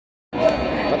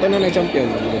Ato na nag-champion.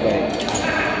 Dubai.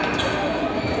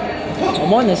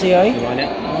 Amo na siya eh. Ano?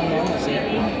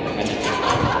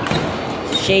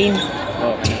 Shane.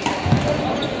 Oh.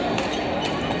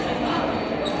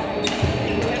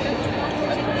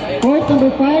 Court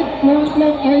number 5,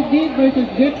 Florentine RD versus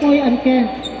Jetboy and Kent.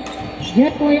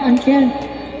 Jetboy and Kent.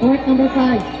 Court number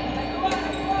 5.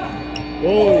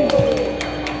 Oy!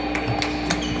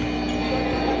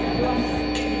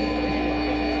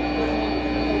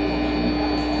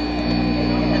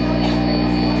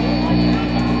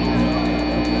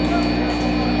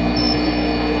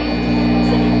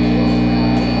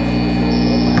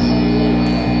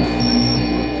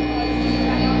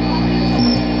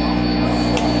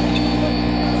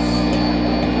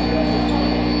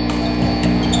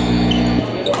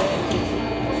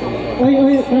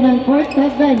 Oy, kanang court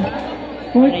 7.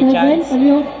 Court 7,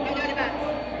 palihog.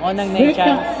 O nang na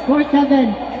chance. Court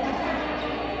 7.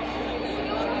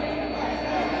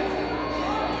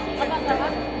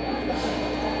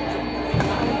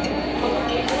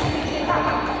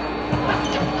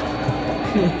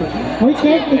 Oy,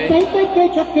 Kent, excited kay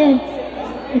Kent.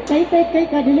 Excited kay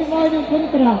ka, dili mo yung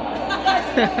kontra.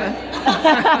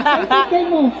 Excited kay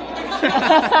mo.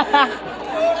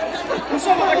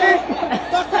 Gusto mo lagi?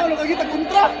 Takaw lang kita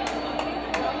kontra.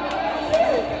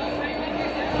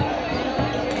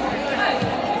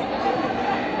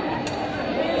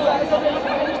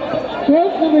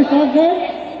 Court number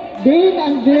 7, Dane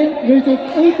and Dane versus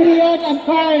Adrian and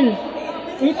Carl.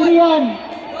 Adrian,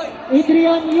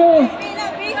 you.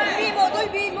 Bimo, doy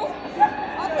bimo.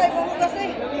 Atay mo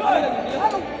kasi.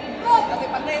 Kasi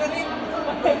patay na rin.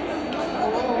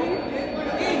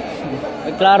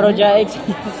 Klaro dyan, X.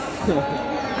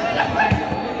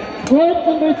 Court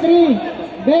number 3,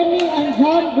 Benny and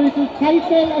John versus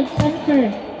Kysel and Spencer.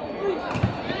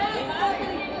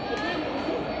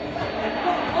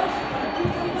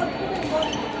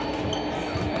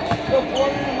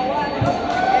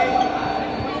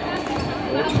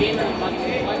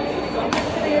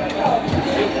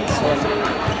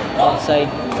 Outside.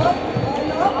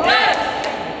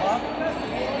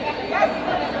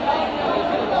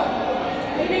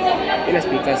 Ilas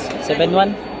pikas.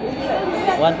 7-1.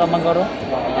 1 pa manggoro.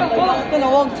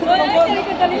 Tinawag.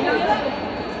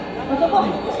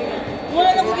 Wala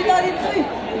na ko kita dito eh.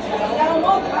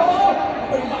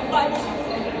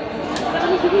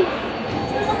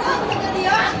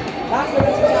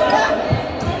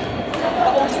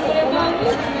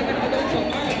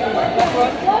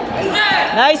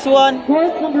 Nice one.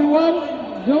 Court number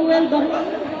 1, Joel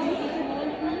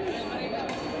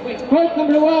Court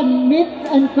number 1, Mitch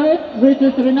and Kurt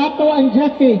versus Renato and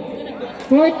Jesse.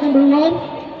 Court number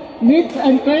 1, Mitch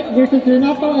and Kurt versus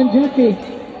Renato and Jesse.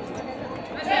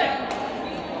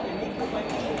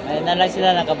 Ayun na lang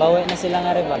sila, nakabawi na sila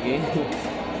nga rin ba?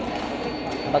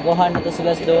 Baguhan na to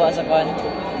sila sa duwa sa kwan.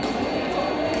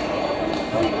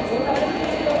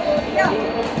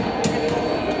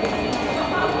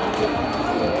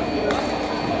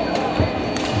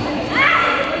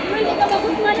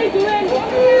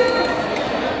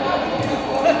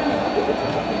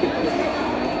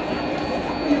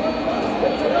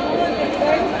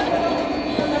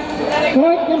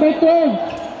 Court number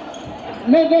 12,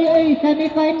 Level A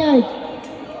semifinals.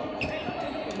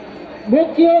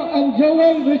 Bocchio and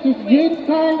Joel versus James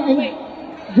Carl and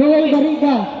Joel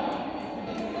Barriga.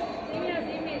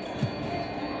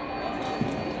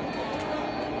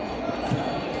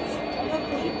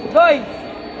 Boy!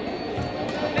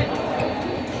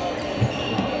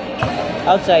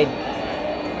 Outside.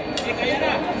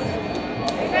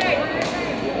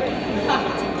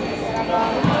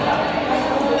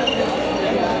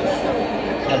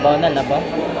 Nabaw na, nabaw.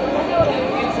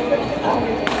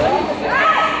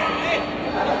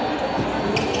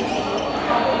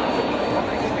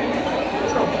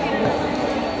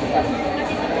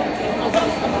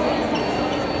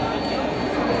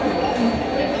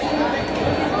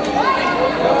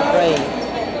 Pray.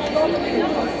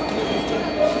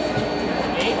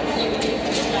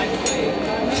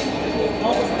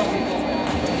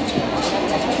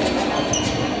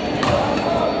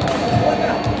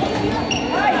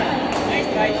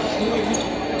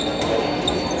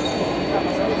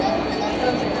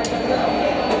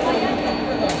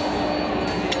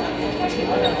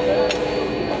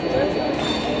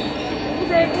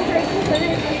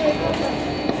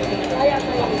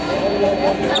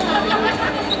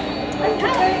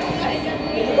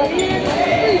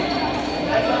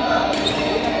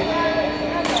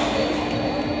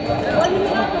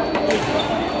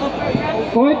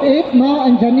 Court 8, Mao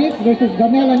and Janice versus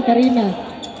Gamel and Karina.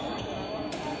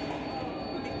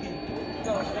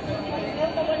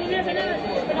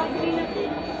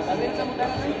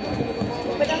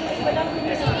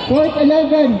 Court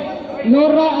 11,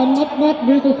 Laura and Matmat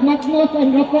versus Magnus and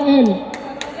Rafael.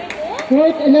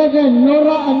 Court 11,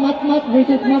 Laura and Matmat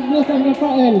versus Magnus and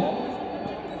Rafael.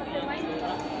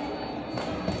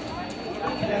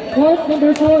 Court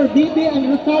number 4, Bibi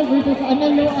and Rosal versus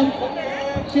Analo and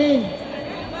Shane.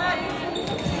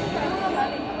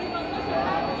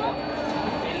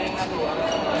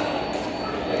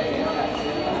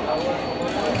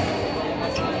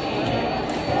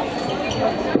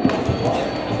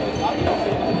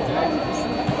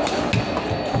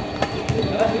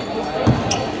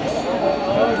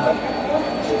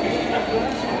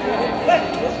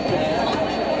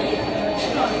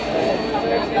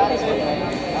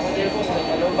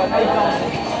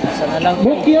 Sana lang.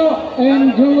 Bukyo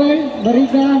and Joel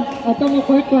Bariga ato mo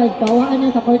court 12, tawaan niya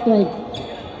sa court 12.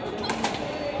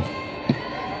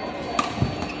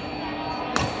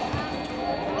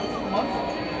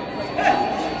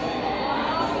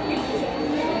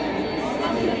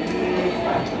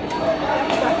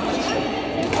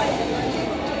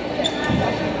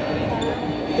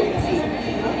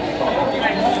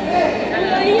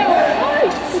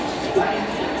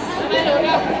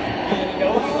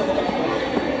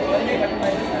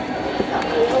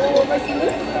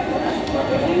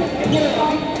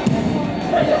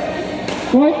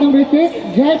 Court number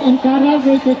 6, Jed and Cara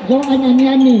versus Joan and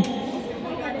Yani.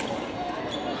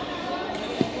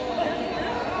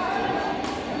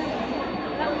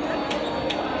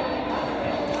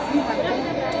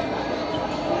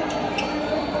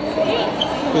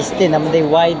 Piste naman day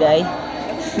wide ay.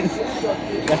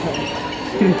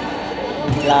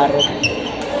 Klaro.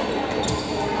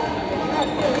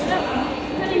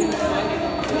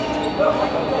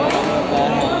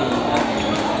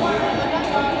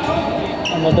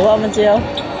 Maduwa man siya.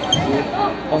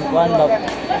 Kung kuhan ba?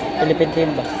 Philippine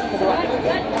team ba?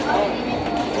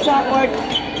 Support.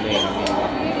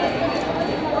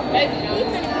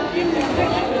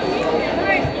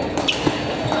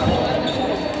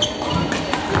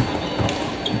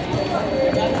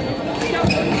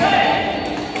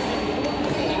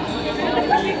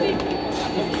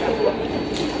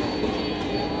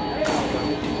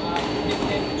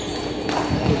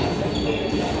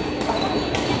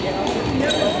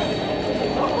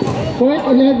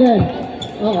 Court 11,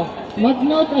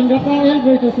 Magnus and Rafael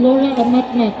versus Laura and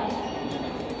Matmat.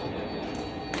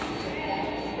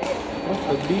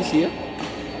 Busy ya?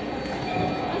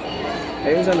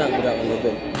 Ayun sana gerakan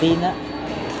doon. Di na.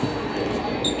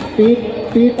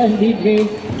 Pete and DJ,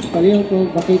 kaliw ko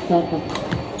bakit saka.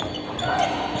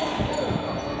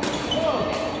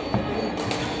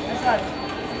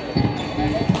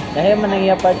 Dahil man ang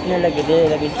iya partner lagi, di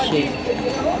lagi shake.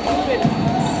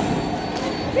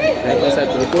 Ay, kasi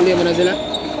tuloy mo na sila.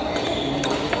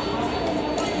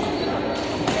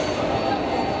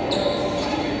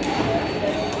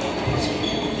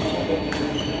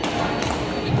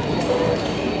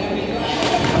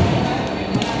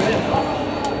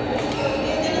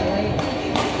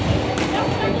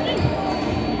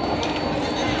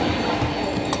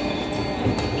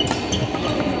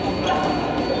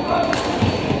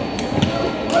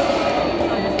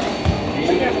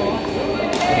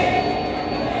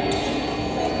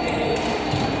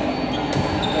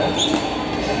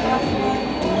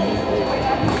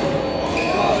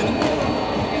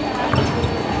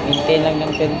 Maintain lang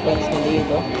ng 10 points na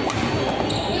dito.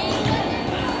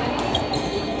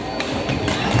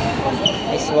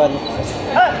 Nice one.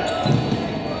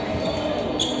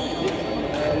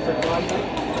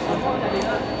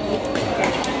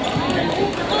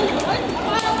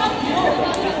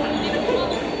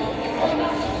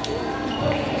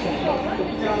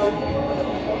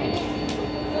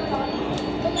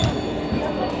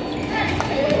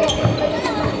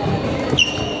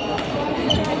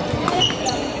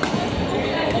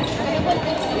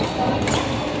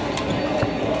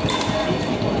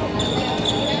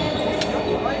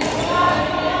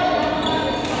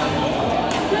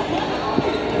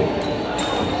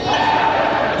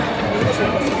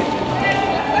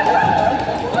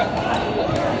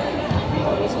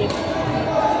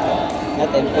 Na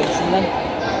 10 points na.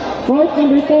 Court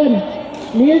number 10,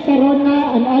 Neil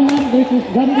Carona and Alan versus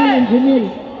Gandhi and Jamil.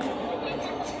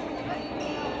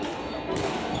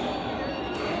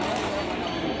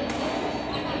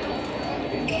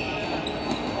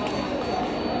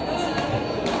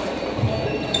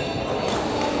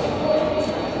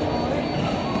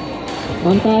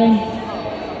 One time.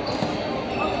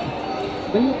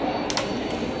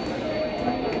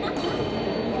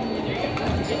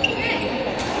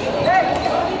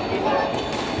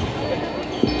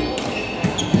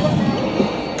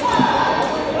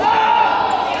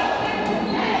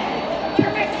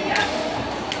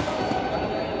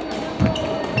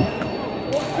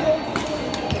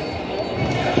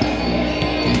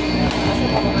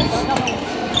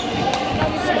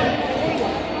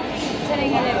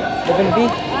 Level B.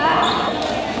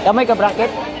 Damay ka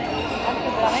bracket?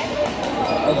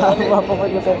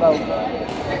 Mapapagod mo sa ibaw.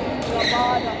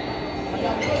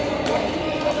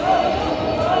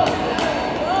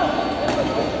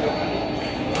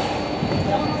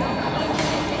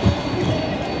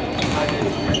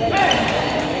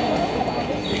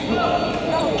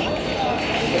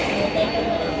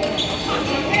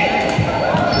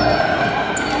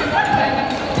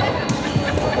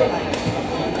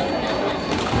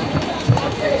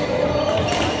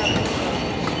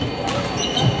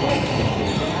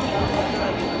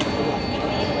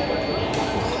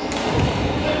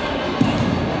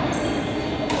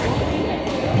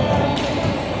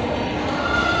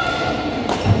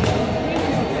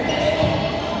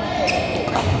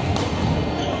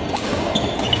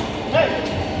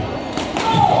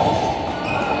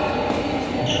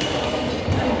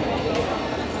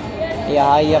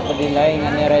 Ihahaya pa din lang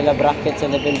nga nirela bracket sa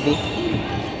level B.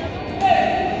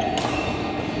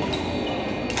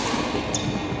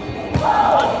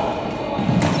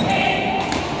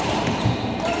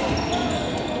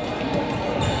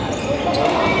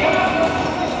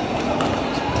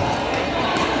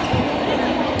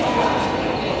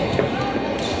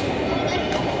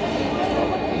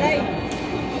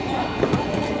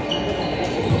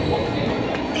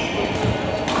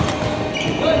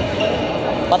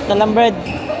 Pat na lang, Brad.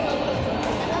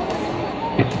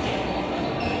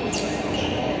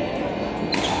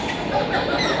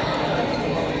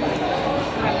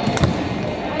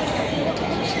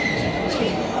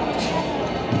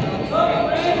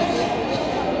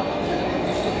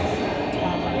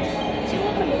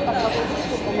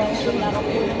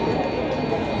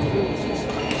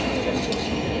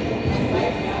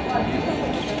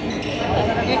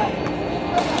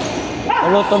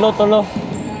 Tulo.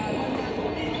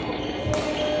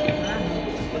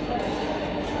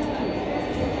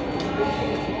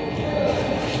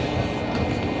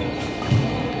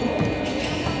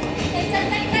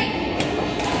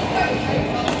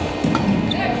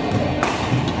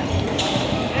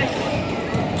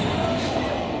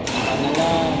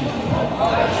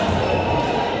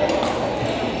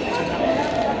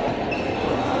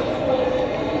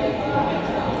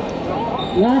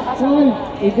 Last call,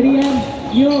 Adrian,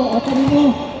 you, apa mo?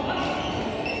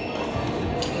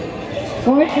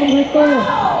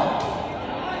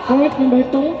 Court number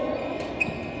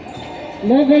 2.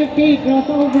 Level T,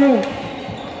 crossover.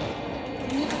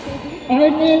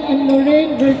 Arnel and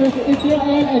Lorraine versus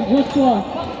Israel and Joshua.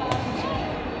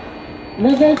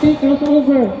 Level T,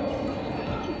 crossover.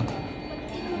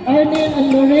 Arnel and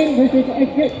Lorraine versus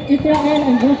Israel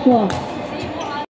and Joshua.